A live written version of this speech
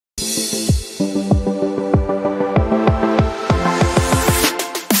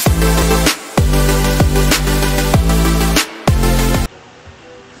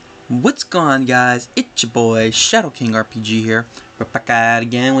going on, guys? It's your boy Shadowking RPG here. We're back at it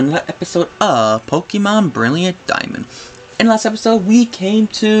again with another episode of Pokemon Brilliant Diamond. In the last episode, we came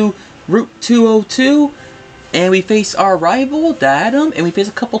to Route 202, and we faced our rival, Datum, and we faced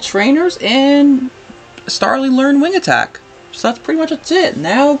a couple trainers, and Starly learned Wing Attack. So that's pretty much it.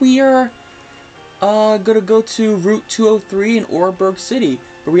 Now we are gonna go to Route 203 in Oreburgh City,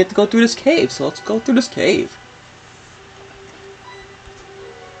 but we have to go through this cave. So let's go through this cave.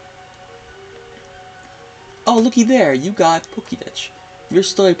 Oh, looky there, you got Pokéditch. You're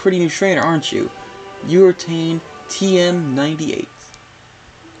still a pretty new trainer, aren't you? You retain TM98.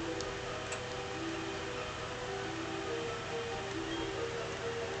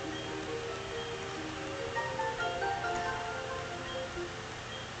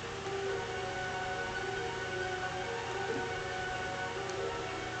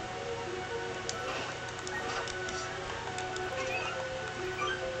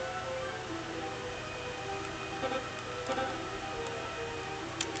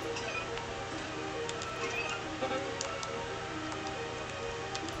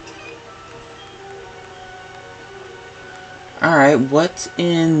 Alright, what's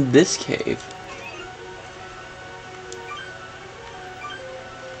in this cave?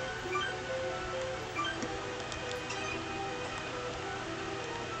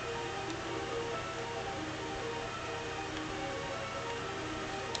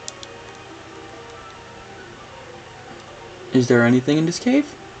 Is there anything in this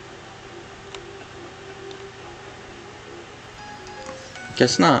cave?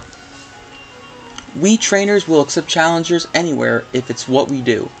 Guess not. We trainers will accept challengers anywhere if it's what we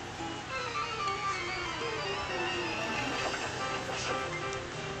do.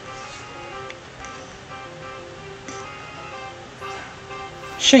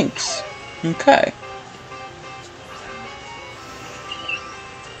 Shinx. Okay.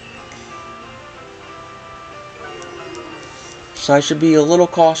 So I should be a little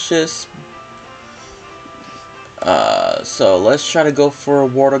cautious. So let's try to go for a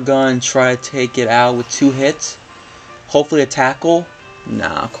water gun, try to take it out with 2 hits. Hopefully a tackle.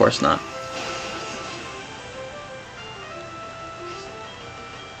 Nah, of course not.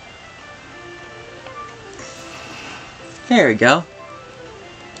 There we go.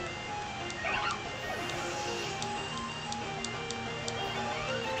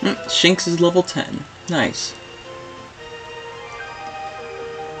 Shinx is level 10. Nice.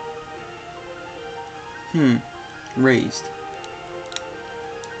 Raised.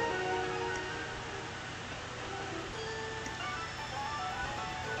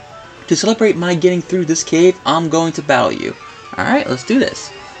 To celebrate my getting through this cave, I'm going to battle you. Alright, let's do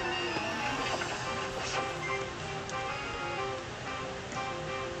this.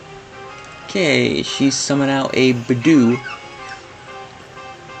 Okay, she's summoned out a Badoo.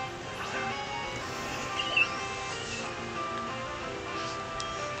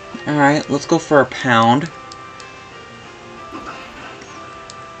 Alright, let's go for a pound.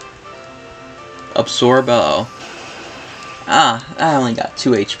 Absorb. Uh-oh. Ah, I only got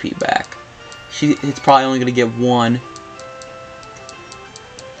 2 HP back. It's probably only going to get 1.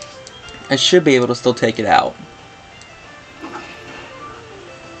 I should be able to still take it out.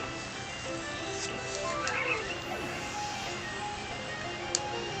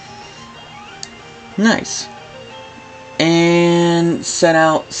 Nice. And sent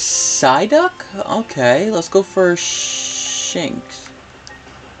out Psyduck? Okay, let's go for Shinx.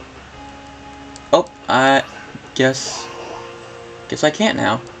 Oh, I guess I can't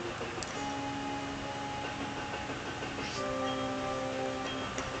now.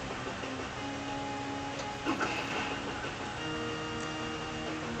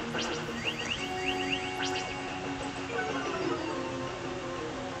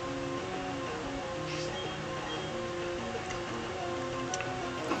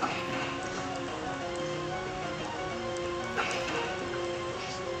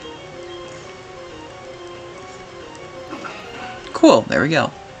 Cool, there we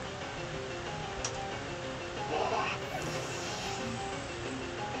go.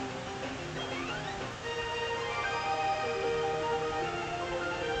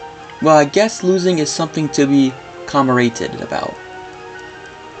 Well, I guess losing is something to be commemorated about.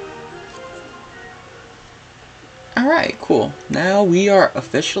 Alright, cool. Now we are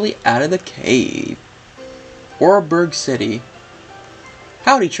officially out of the cave. Oreburgh City.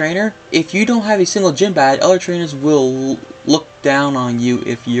 Howdy, trainer. If you don't have a single gym badge, other trainers will look down on you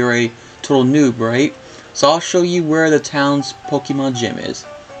if you're a total noob, right? So I'll show you where the town's Pokemon gym is.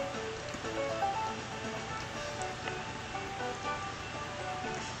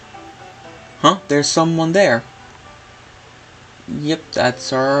 Huh? There's someone there. Yep,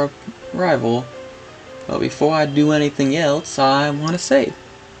 that's our rival. But before I do anything else, I want to save.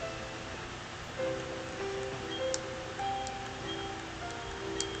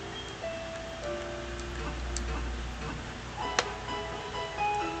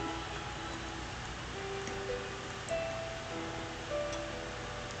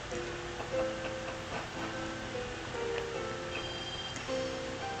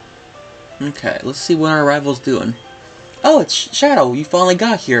 Okay, let's see what our rival's doing. Oh, it's Shadow! You finally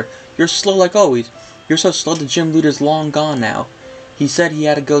got here. You're slow like always. You're so slow the gym leader's long gone now. He said he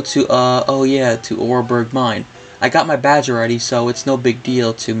had to go to, oh yeah, to Oreburg Mine. I got my badge already, so it's no big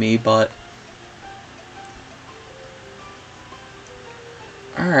deal to me, but...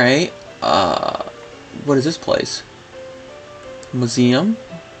 Alright, what is this place? Museum?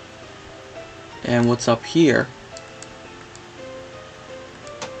 And what's up here?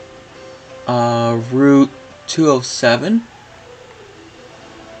 Route 207?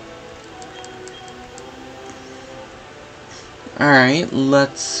 Alright,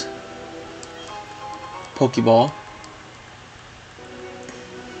 let's... Pokeball.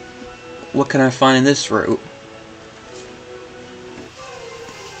 What can I find in this route?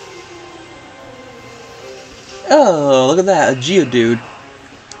 Oh, look at that, a Geodude.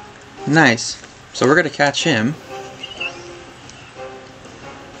 Nice. So we're gonna catch him.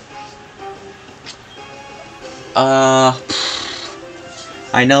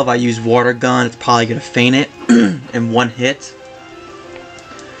 I know if I use Water Gun, it's probably gonna faint it in one hit.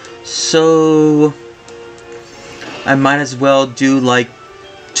 So I might as well do like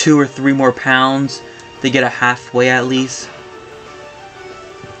 2 or 3 more pounds to get a halfway at least.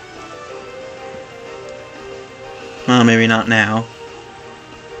 Well, maybe not now.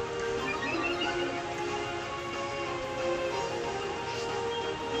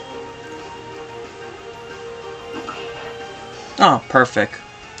 Oh, perfect.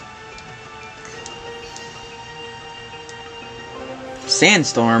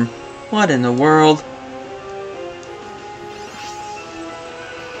 Sandstorm? What in the world?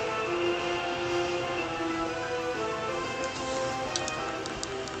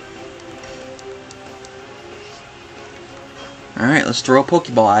 Alright, let's throw a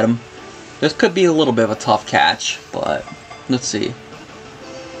Pokeball at him. This could be a little bit of a tough catch, but let's see.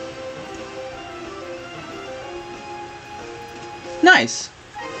 Nice!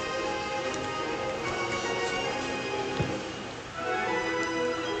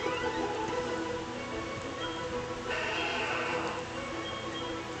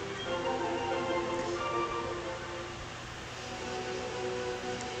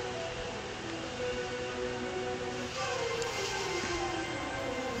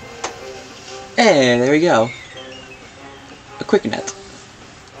 Hey, there we go. A quick net.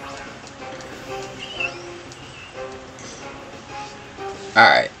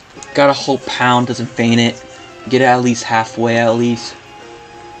 Alright. Gotta hope Pound doesn't faint it. Get it at least halfway at least.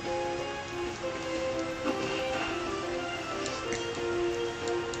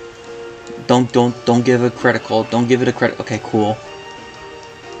 Don't give it a critical. Don't give it a critical. Okay, cool.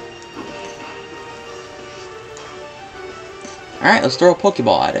 Alright, let's throw a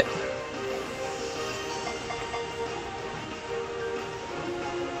Pokeball at it.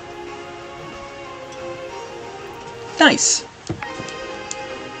 Nice!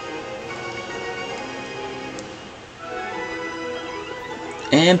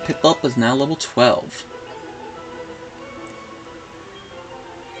 And Piplup is now level 12.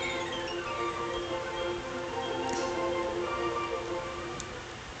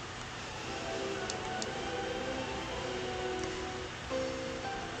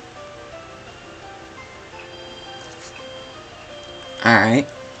 Alright.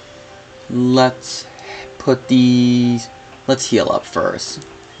 Let's put these... Let's heal up first.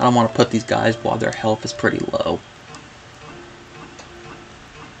 I don't want to put these guys while their health is pretty low.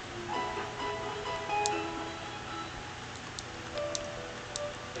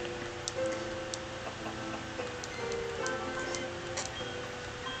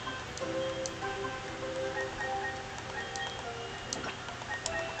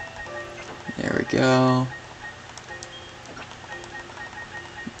 There we go.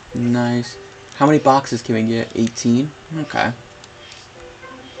 Nice. How many boxes can we get? 18? Okay.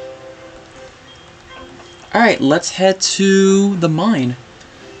 Alright, let's head to the mine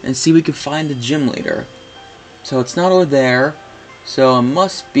and see if we can find the gym leader. So it's not over there. So it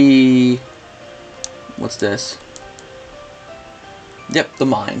must be... What's this? Yep, the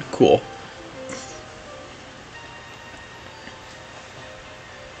mine. Cool.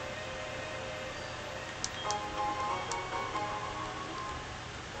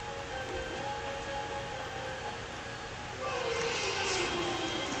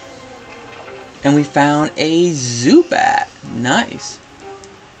 And we found a Zubat. Nice.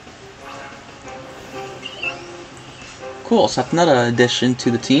 Cool, so that's another addition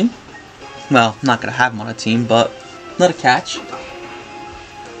to the team. Well, I'm not going to have him on a team, but another catch.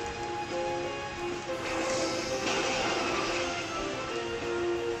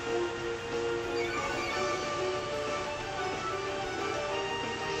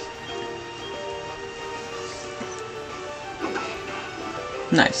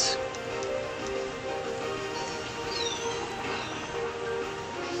 Nice.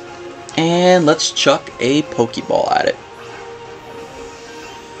 And let's chuck a Pokeball at it.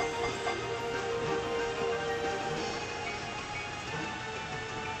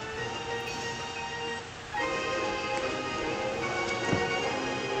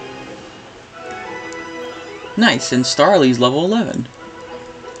 Nice, and Starly's level 11.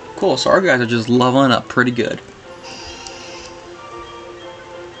 Cool, so our guys are just leveling up pretty good.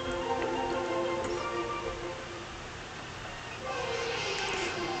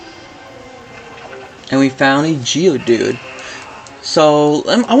 And we found a Geodude. So,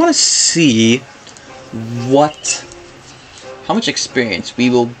 I want to see how much experience we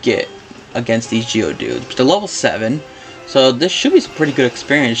will get against these Geodudes. They're level 7, so this should be some pretty good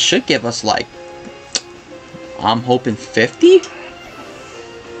experience. Should give us, like, I'm hoping 50?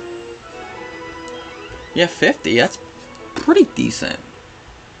 Yeah, 50. That's pretty decent.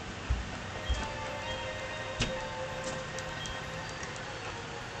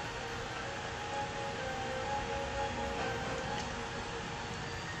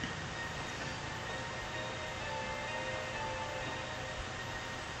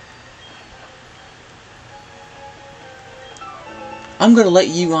 I'm gonna let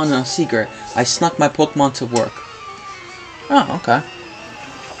you on a secret. I snuck my Pokemon to work. Oh, okay.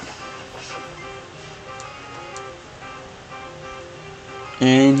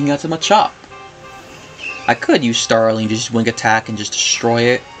 And he got to Machop. I could use Starly and just Wing Attack and just destroy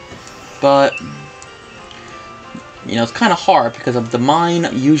it. But, you know, it's kind of hard because the mine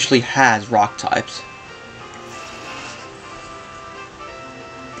usually has rock types.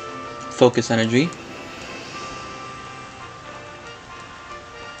 Focus Energy.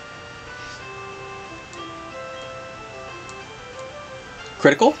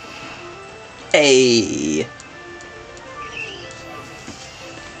 Critical? Hey.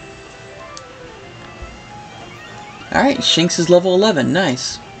 Alright, Shinx is level 11.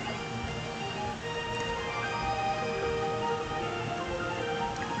 Nice.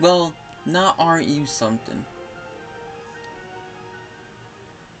 Well, now aren't you something?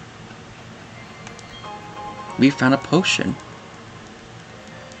 We found a potion.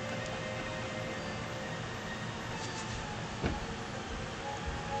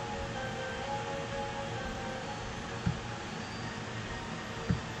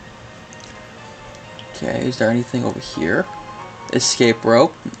 Okay, is there anything over here? Escape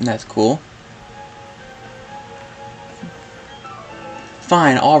rope. That's cool.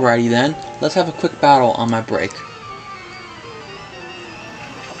 Fine, alrighty then. Let's have a quick battle on my break.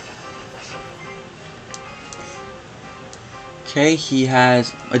 Okay, he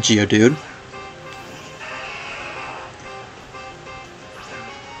has a Geodude.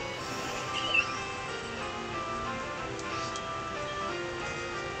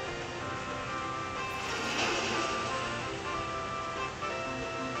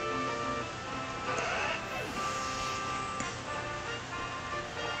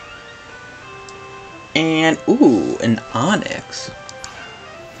 And, ooh, an Onyx.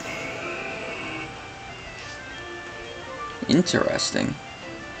 Interesting.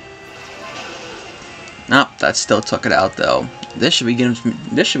 Nope, that still took it out though. This should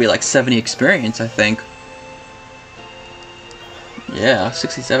be like 70 experience, I think. Yeah,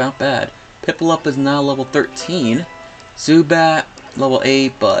 67, not bad. Piplup is now level 13. Zubat, level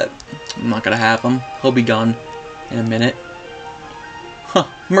 8, but I'm not gonna have him. He'll be gone in a minute. Huh,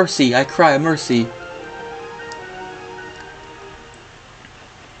 mercy, I cry mercy.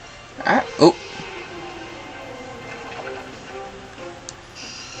 Oh.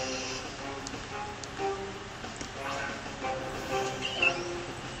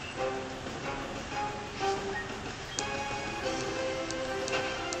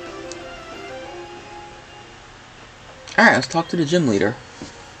 Alright, let's talk to the gym leader.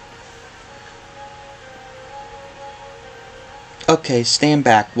 Okay, stand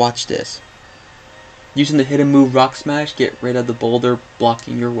back. Watch this. Using the hidden move Rock Smash, get rid of the boulder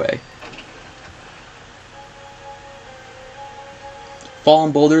blocking your way.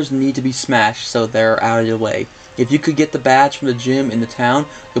 Fallen boulders need to be smashed so they're out of your way. If you could get the badge from the gym in the town,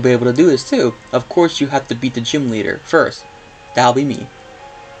 you'll be able to do this too. Of course, you have to beat the gym leader first. That'll be me.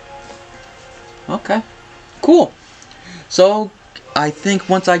 Okay. Cool. So, I think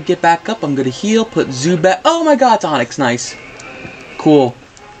once I get back up, I'm gonna heal, put Zubat. Oh my god, it's Onyx. Nice. Cool.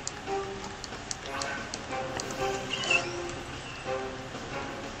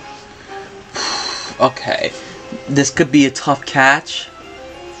 Okay. This could be a tough catch,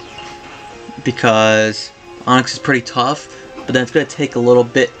 because Onyx is pretty tough, but then it's gonna take a little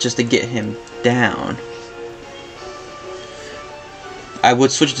bit just to get him down. I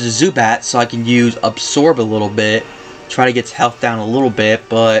would switch to Zubat so I can use Absorb a little bit, try to get his health down a little bit,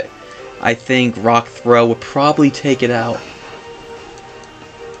 but I think Rock Throw would probably take it out.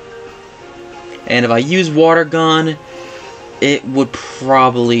 And if I use Water Gun, it would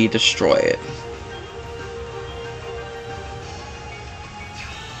probably destroy it.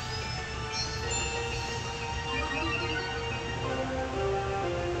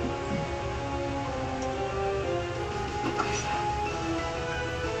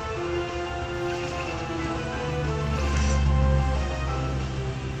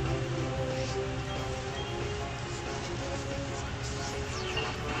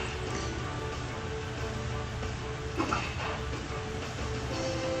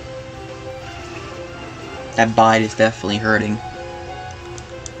 That bite is definitely hurting.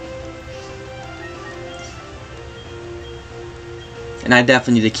 And I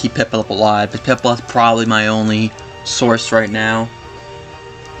definitely need to keep Piplup alive, but Piplup's probably my only source right now.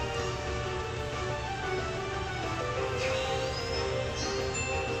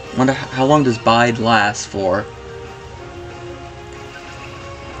 Wonder how long does Bide last for?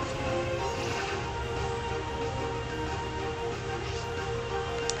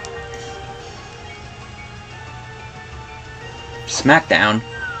 Smackdown.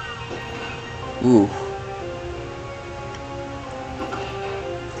 Ooh.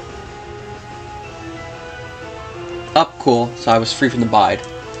 Up, cool. So I was free from the bide.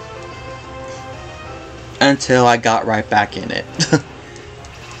 Until I got right back in it.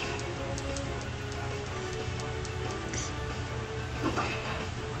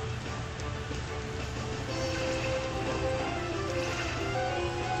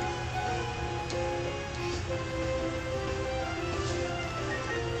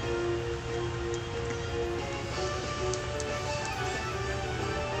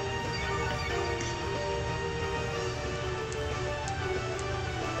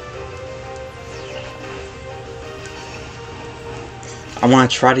 I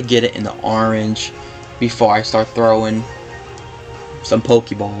want to try to get it in the orange before I start throwing some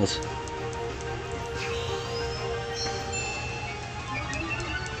Pokeballs.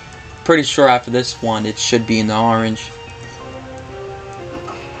 Pretty sure after this one it should be in the orange.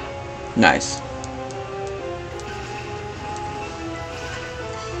 Nice.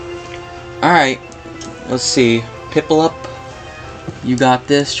 Alright, let's see. Piplup, you got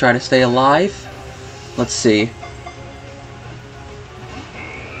this. Try to stay alive. Let's see.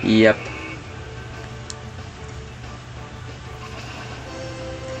 Yep.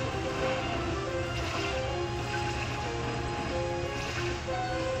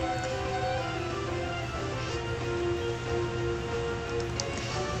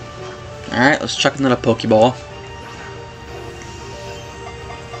 Alright, let's chuck another Pokeball.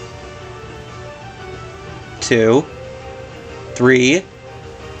 Two. Three.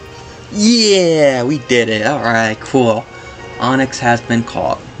 Yeah, we did it. Alright, cool. Onyx has been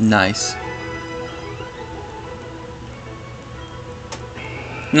caught. Nice.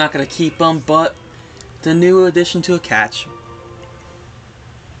 I'm not gonna keep them, but the new addition to a catch.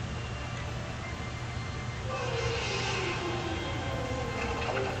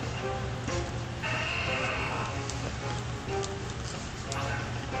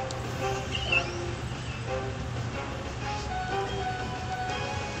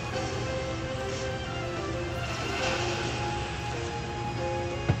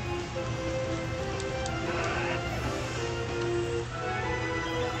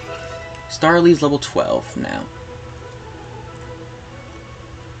 Starly's level 12 now.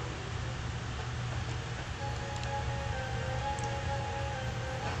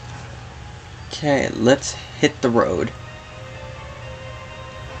 Okay, let's hit the road.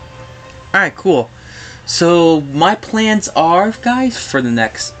 Alright, cool. So, my plans are, guys, for the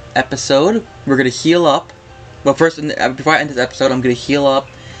next episode, we're going to heal up. But first, before I end this episode, I'm going to heal up,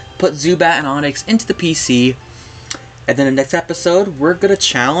 put Zubat and Onyx into the PC. And then the next episode, we're going to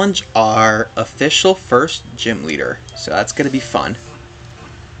challenge our official first gym leader. So that's going to be fun.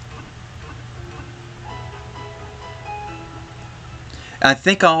 And I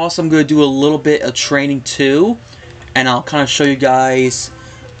think I'm going to do a little bit of training too. And I'll kind of show you guys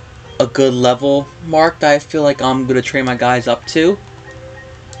a good level mark that I feel like I'm going to train my guys up to.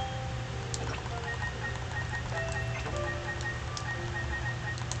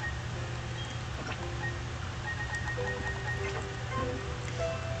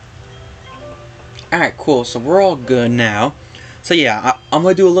 Alright, cool. So we're all good now. So yeah, I'm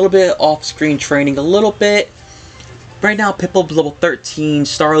going to do a little bit off-screen training, a little bit. Right now, Piplup is level 13,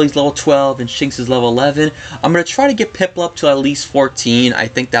 Starly's level 12, and Shinx is level 11. I'm going to try to get Piplup to at least 14. I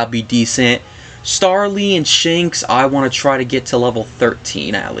think that'll be decent. Starly and Shinx, I want to try to get to level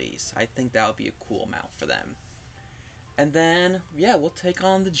 13 at least. I think that would be a cool amount for them. And then, yeah, we'll take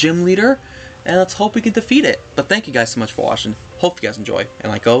on the gym leader, and let's hope we can defeat it. But thank you guys so much for watching. Hope you guys enjoy.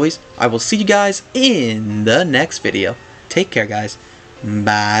 And like always, I will see you guys in the next video. Take care, guys.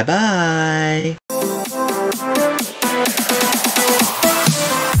 Bye-bye.